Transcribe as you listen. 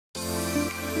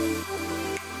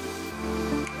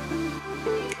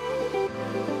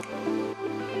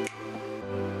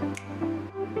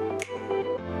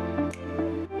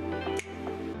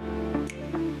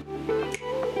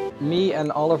me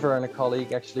and Oliver and a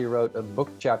colleague actually wrote a book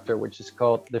chapter which is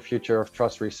called The Future of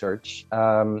Trust Research,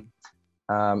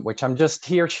 which I'm just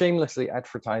here shamelessly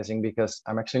advertising because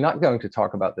I'm actually not going to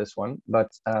talk about this one, but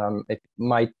it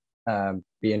might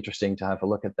be interesting to have a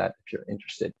look at that if you're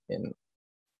interested in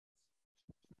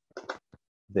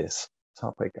this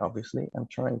topic. Obviously, I'm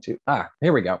trying to,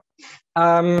 here we go.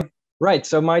 Right,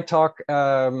 so my talk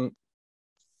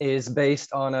is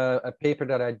based on a paper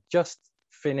that I just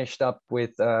finished up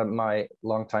with my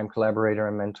longtime collaborator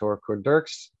and mentor, Kurt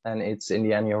Dirks, and it's in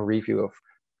the annual review of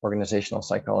organizational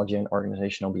psychology and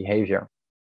organizational behavior.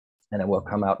 And it will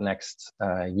come out next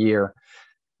year.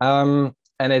 And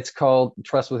it's called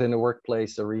Trust Within the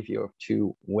Workplace, a review of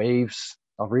 2 waves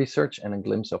of research and a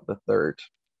glimpse of the third.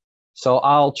 So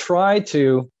I'll try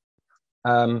to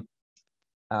kind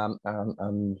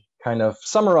of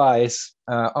summarize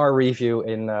our review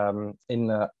in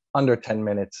under 10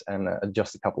 minutes and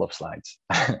just a couple of slides.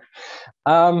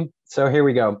 So here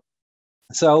we go.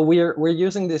 So we're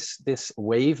using this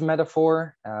wave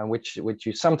metaphor, which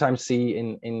you sometimes see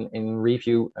in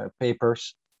review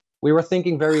papers. We were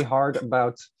thinking very hard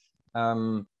about,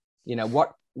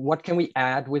 what can we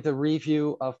add with a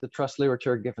review of the trust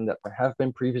literature, given that there have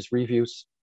been previous reviews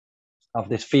of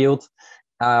this field,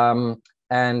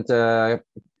 and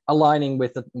aligning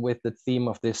with the theme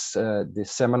of this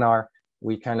seminar.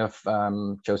 We kind of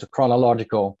chose a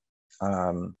chronological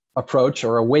approach,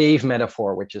 or a wave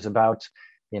metaphor, which is about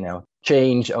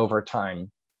change over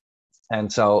time.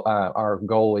 And so our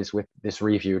goal is with this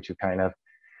review to kind of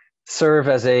serve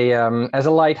as a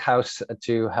lighthouse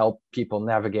to help people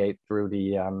navigate through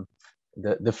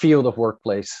the field of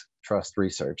workplace trust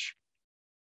research.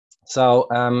 So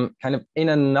kind of in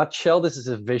a nutshell, this is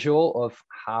a visual of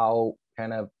how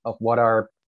of what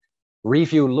our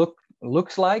review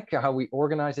looks like, how we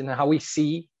organize it, and how we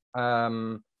see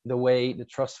the way the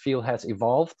trust field has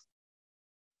evolved.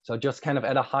 So just kind of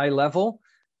at a high level,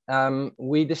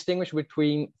 we distinguish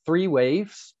between 3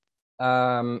 waves.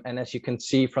 And as you can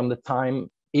see from the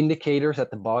time indicators at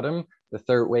the bottom, the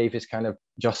third wave is kind of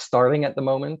just starting at the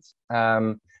moment.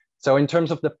 So in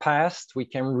terms of the past, we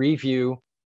can review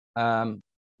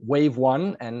wave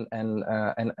 1 and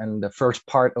the first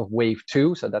part of wave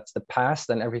 2. So that's the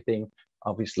past, and everything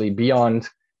obviously beyond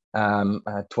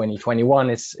 2021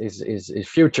 is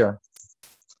future.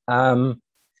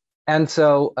 And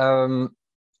so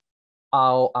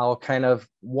I'll kind of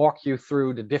walk you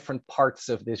through the different parts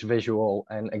of this visual,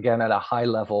 and again at a high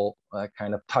level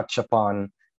kind of touch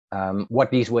upon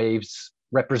what these waves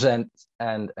represent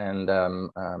and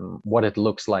what it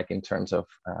looks like in terms of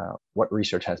what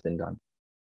research has been done.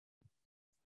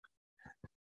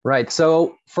 Right,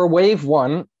 so for wave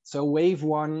 1,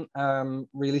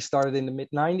 really started in the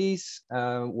mid-90s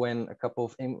when a couple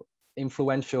of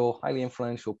highly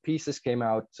influential pieces came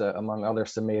out, among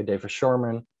others, the Mayer Davis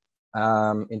Shorman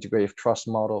integrative trust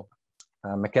model,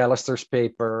 McAllister's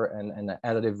paper, and an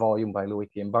additive volume by Louis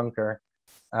and Bunker.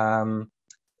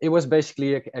 It was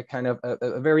basically a kind of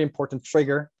a very important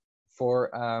trigger for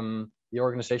the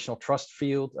organizational trust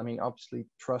field. I mean, obviously,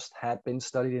 trust had been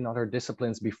studied in other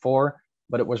disciplines before,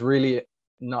 but it was really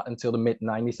not until the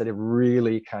mid-90s that it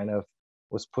really kind of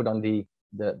was put on the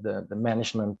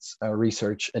management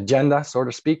research agenda, so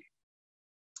to speak.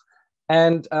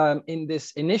 And in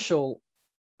this initial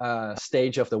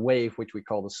stage of the wave, which we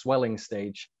call the swelling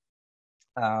stage,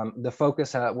 the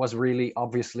focus was really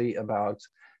obviously about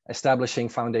establishing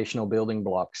foundational building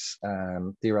blocks,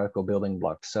 theoretical building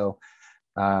blocks. So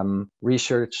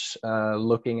research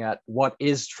looking at what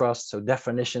is trust, so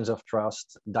definitions of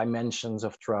trust, dimensions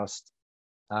of trust,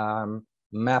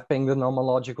 mapping the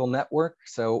nomological network.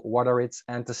 So what are its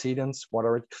antecedents? What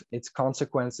are its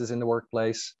consequences in the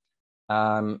workplace?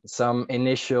 Some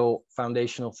initial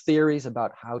foundational theories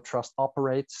about how trust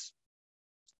operates,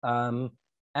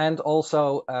 and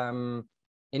also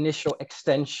initial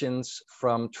extensions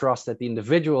from trust at the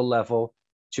individual level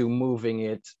to moving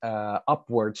it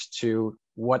upwards to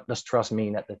what does trust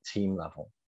mean at the team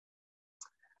level.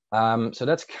 So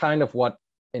that's kind of what,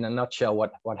 in a nutshell,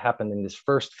 what happened in this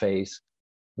first phase.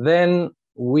 Then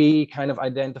we kind of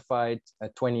identified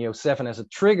 2007 as a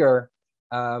trigger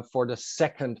for the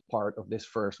second part of this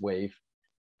first wave.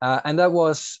 And that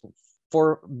was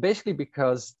basically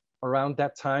because around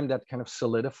that time that kind of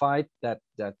solidified that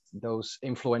those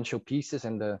influential pieces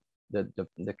and the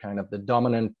kind of the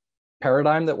dominant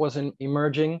paradigm that was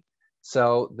emerging.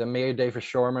 So the Mayer Davis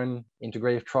Shorman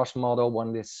integrative trust model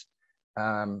won this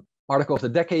Article of the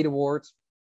Decade award.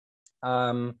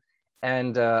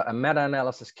 And a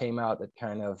meta-analysis came out that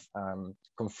kind of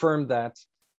confirmed that,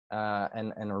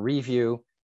 and a review.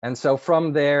 And so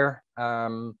from there,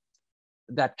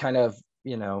 that kind of,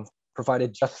 you know,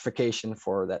 provided justification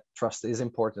for that trust is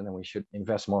important and we should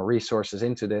invest more resources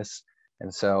into this.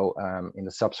 And so in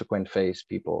the subsequent phase,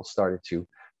 people started to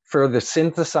further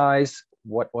synthesize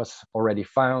what was already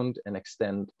found and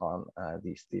extend on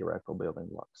these theoretical building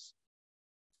blocks.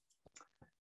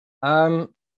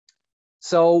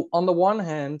 So on the one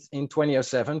hand, in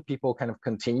 2007, people kind of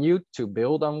continued to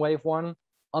build on wave one.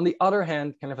 On the other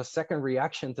hand, kind of a second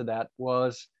reaction to that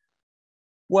was,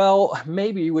 well,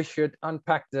 maybe we should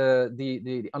unpack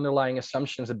the underlying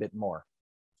assumptions a bit more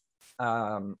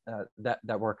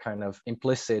that were kind of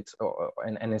implicit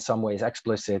and in some ways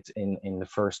explicit in the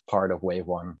first part of wave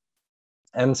one.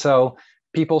 And so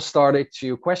people started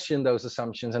to question those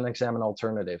assumptions and examine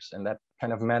alternatives, and that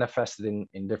kind of manifested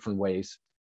in different ways.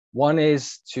 One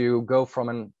is to go from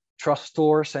a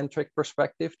trustor-centric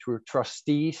perspective to a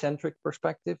trustee-centric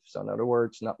perspective. So in other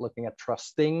words, not looking at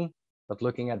trusting, but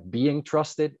looking at being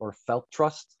trusted or felt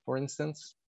trust, for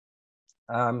instance.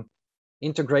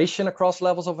 Integration across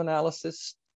levels of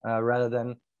analysis, rather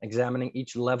than examining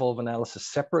each level of analysis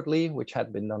separately, which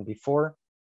had been done before.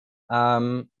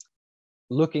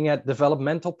 Looking at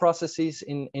developmental processes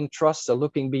in trust, so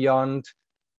looking beyond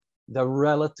the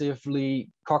relatively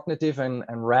cognitive and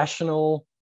rational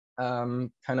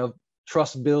kind of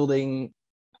trust building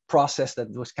process that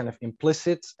was kind of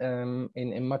implicit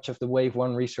in much of the wave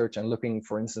one research, and looking,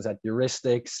 for instance, at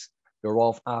heuristics, the role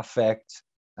of affect,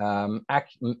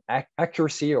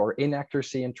 accuracy or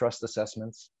inaccuracy in trust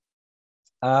assessments,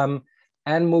 and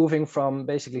moving from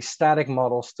basically static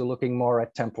models to looking more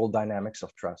at temporal dynamics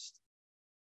of trust.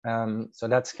 So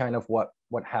that's kind of what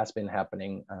has been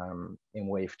happening in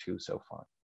wave two so far.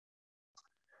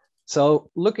 So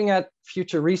looking at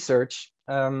future research,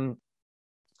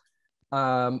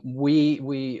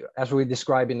 we, as we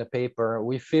describe in the paper,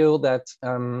 we feel that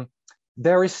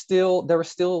there is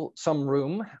still some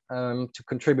room to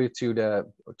contribute to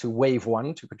wave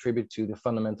one, to contribute to the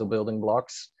fundamental building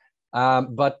blocks,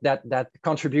 but that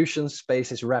contribution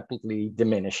space is rapidly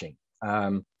diminishing.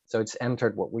 So it's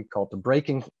entered what we call the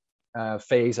breaking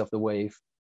phase of the wave.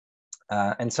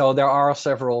 And so there are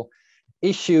several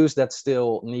issues that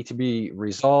still need to be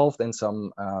resolved, and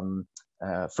some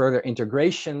further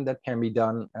integration that can be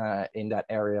done in that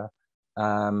area.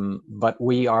 But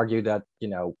we argue that, you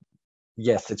know,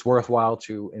 yes, it's worthwhile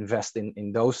to invest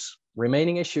in those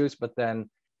remaining issues, but then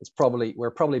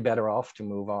we're probably better off to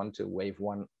move on to wave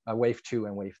one, wave two,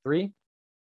 and wave three.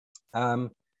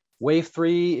 Wave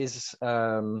three is,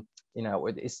 you know,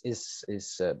 it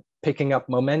is picking up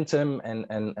momentum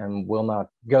and will not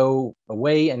go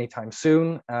away anytime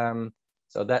soon.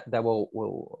 So that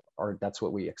will, or that's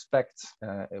what we expect.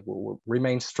 It will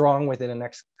remain strong within the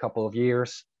next couple of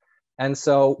years. And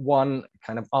so one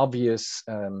kind of obvious,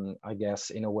 I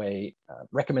guess, in a way,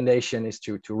 recommendation is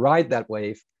to ride that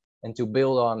wave and to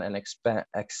build on and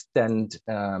extend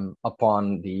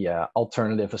upon the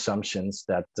alternative assumptions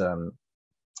that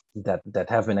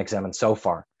have been examined so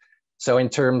far. So in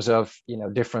terms of, you know,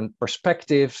 different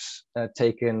perspectives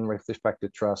taken with respect to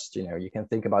trust, you know, you can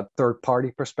think about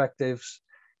third-party perspectives.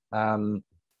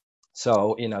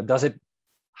 So, you know,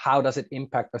 how does it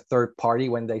impact a third party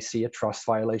when they see a trust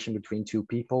violation between two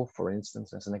people, for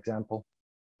instance, as an example?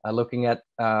 Looking at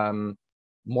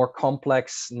more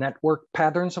complex network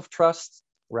patterns of trust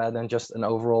rather than just an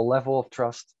overall level of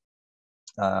trust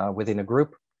within a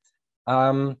group.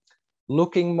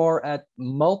 Looking more at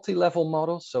multi-level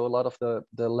models. So a lot of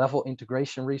the level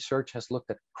integration research has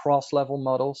looked at cross-level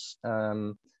models.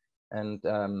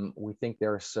 We think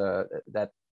there's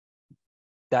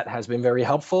that has been very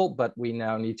helpful, but we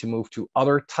now need to move to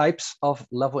other types of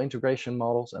level integration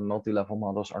models, and multi-level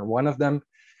models are one of them.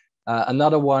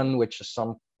 Another one, which is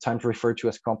sometimes referred to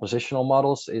as compositional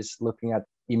models, is looking at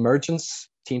emergence,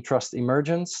 team trust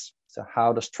emergence. So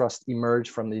how does trust emerge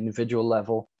from the individual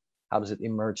level? How does it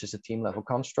emerge as a team level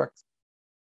construct?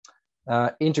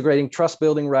 Integrating trust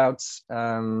building routes.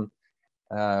 So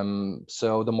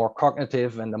the more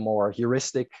cognitive and the more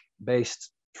heuristic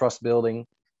based trust building,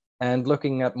 and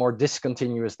looking at more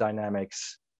discontinuous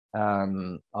dynamics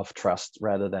of trust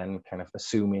rather than kind of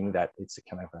assuming that it's a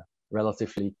kind of a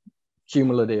relatively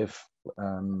cumulative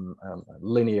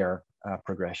linear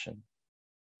progression.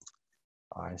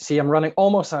 I see I'm running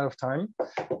almost out of time.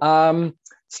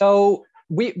 So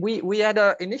we had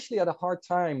initially had a hard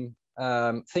time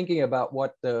thinking about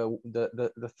what the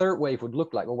third wave would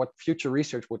look like, or what future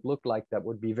research would look like that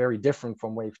would be very different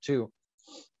from wave two.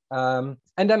 And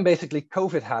then basically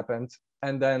COVID happened,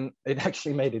 and then it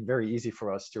actually made it very easy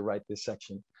for us to write this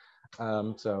section.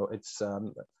 So it's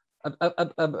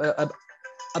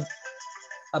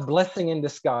a blessing in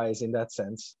disguise in that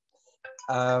sense.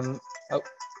 Oh,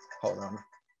 hold on,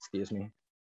 excuse me.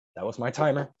 That was my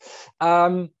timer.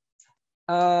 But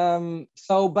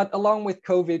along with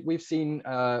COVID, we've seen,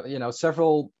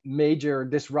 several major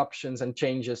disruptions and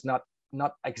changes, not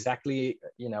exactly,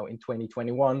 in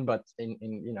 2021, but in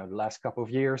the last couple of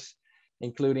years,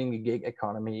 including the gig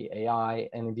economy, AI,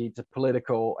 and indeed the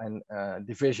political and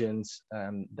divisions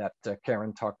that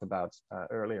Karen talked about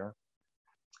earlier.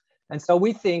 And so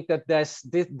we think that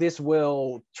this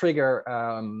will trigger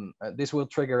a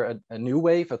new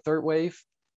wave, a third wave.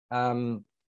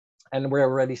 And we're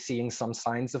already seeing some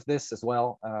signs of this as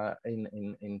well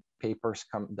in papers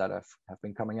that have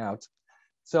been coming out.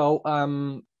 So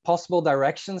possible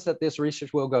directions that this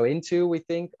research will go into, we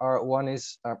think, are one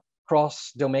is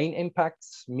cross-domain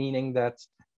impacts, meaning that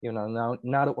now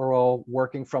that we're all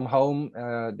working from home,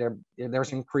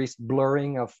 there's increased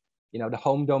blurring of the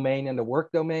home domain and the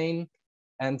work domain.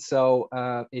 And so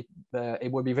it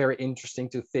would be very interesting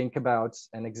to think about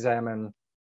and examine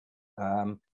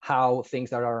how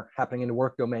things that are happening in the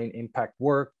work domain impact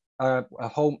work,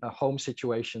 home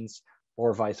situations,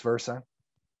 or vice versa.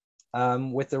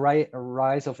 With the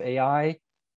rise of AI,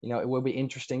 it will be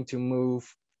interesting to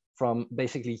move from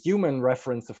basically human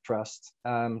reference of trust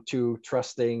to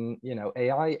trusting,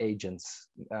 AI agents.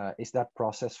 Is that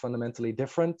process fundamentally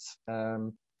different?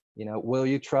 Will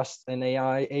you trust an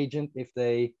AI agent if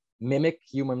they mimic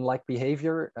human-like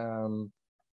behavior?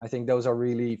 I think those are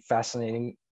really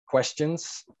fascinating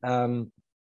questions. And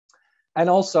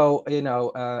also,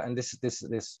 and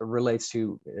this relates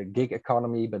to gig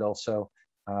economy, but also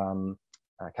kind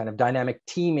of dynamic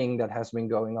teaming that has been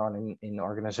going on in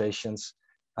organizations.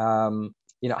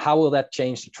 How will that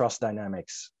change the trust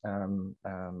dynamics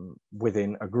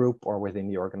within a group or within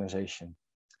the organization?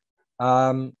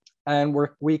 And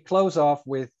we close off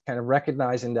with kind of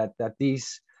recognizing that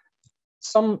these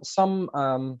some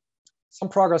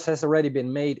progress has already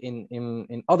been made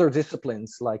in other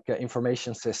disciplines like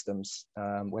information systems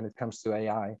when it comes to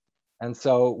AI. And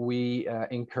so we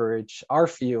encourage our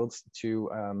fields to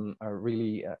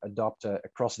really adopt a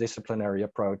cross-disciplinary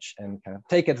approach and kind of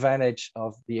take advantage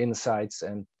of the insights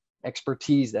and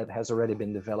expertise that has already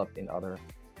been developed in other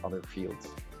fields.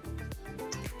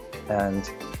 And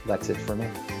that's it for me.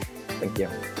 Thank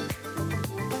you.